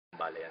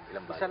bala yan?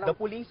 Ilang bala? The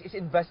police is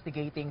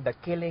investigating the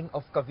killing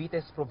of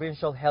Cavite's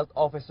Provincial Health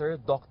Officer,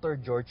 Dr.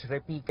 George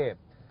Repique.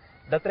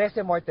 The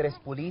 13 Martires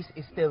police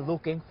is still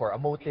looking for a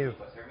motive.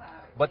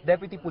 But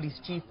Deputy Police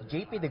Chief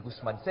J.P. De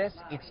Guzman says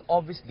it's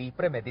obviously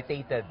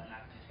premeditated.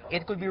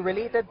 It could be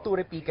related to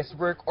Repique's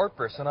work or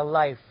personal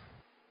life.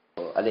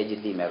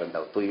 Allegedly, meron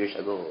daw 2 years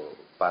ago,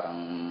 parang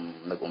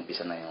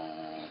nag-umpisa na yung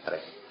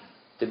threat.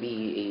 To be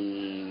a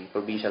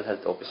provincial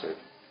health officer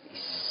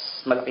is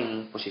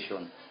malaking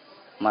posisyon.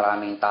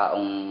 Maraming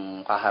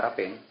taong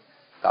kaharapin,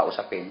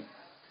 kausapin,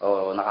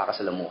 o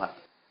nakakasalamuha.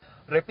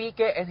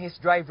 Repique and his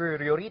driver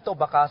Riorito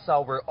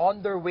Bacasa were on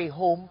their way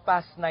home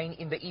past 9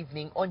 in the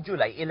evening on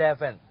July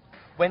 11,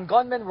 when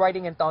gunmen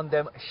riding in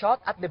tandem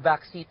shot at the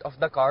back seat of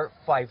the car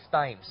 5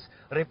 times.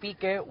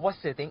 Repique was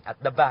sitting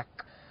at the back.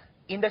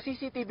 In the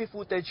CCTV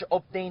footage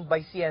obtained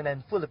by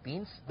CNN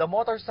Philippines, the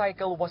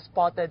motorcycle was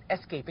spotted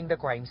escaping the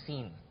crime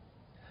scene.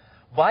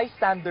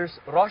 Bystanders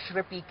rushed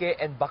Repique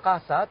and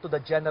Bacasa to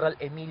the General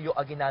Emilio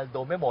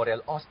Aguinaldo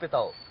Memorial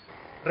Hospital.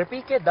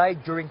 Repique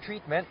died during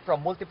treatment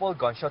from multiple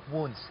gunshot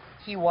wounds.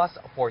 He was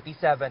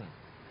 47.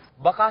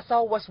 Bacasa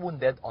was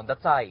wounded on the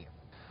thigh.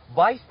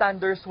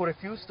 Bystanders who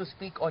refused to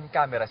speak on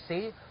camera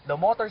say the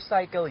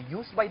motorcycle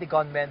used by the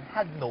gunmen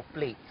had no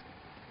plate.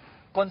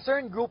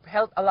 Concerned group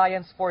Health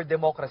Alliance for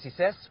Democracy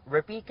says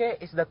Repique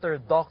is the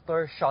 3rd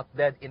doctor shot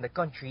dead in the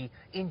country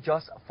in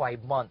just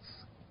 5 months.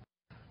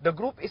 The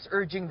group is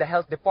urging the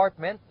health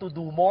department to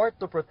do more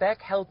to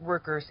protect health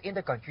workers in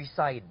the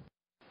countryside.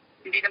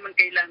 Hindi naman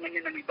kailangan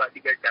yun na may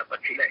bodyguard dapat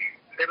sila eh.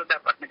 Pero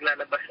dapat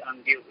naglalabas ang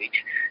DOH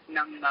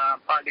ng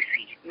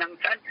policy ng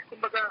saan,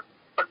 kumbaga,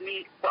 pag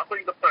ako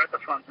yung doctor at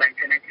the front lines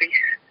and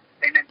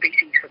I'm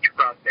facing such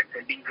problems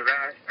and being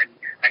harassed and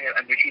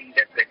I'm receiving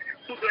death threats,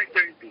 who do I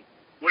turn to?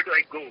 Where do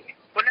I go?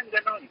 Walang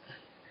ganon.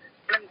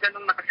 Walang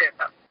ganong nakaset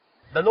up.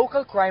 The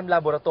local crime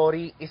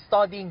laboratory is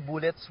studying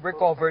bullets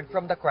recovered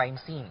from the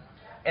crime scene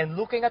and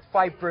looking at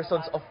 5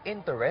 persons of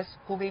interest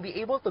who may be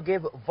able to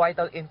give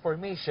vital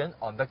information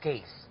on the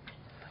case.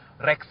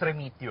 Rex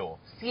Remitio,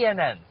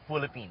 CNN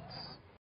Philippines.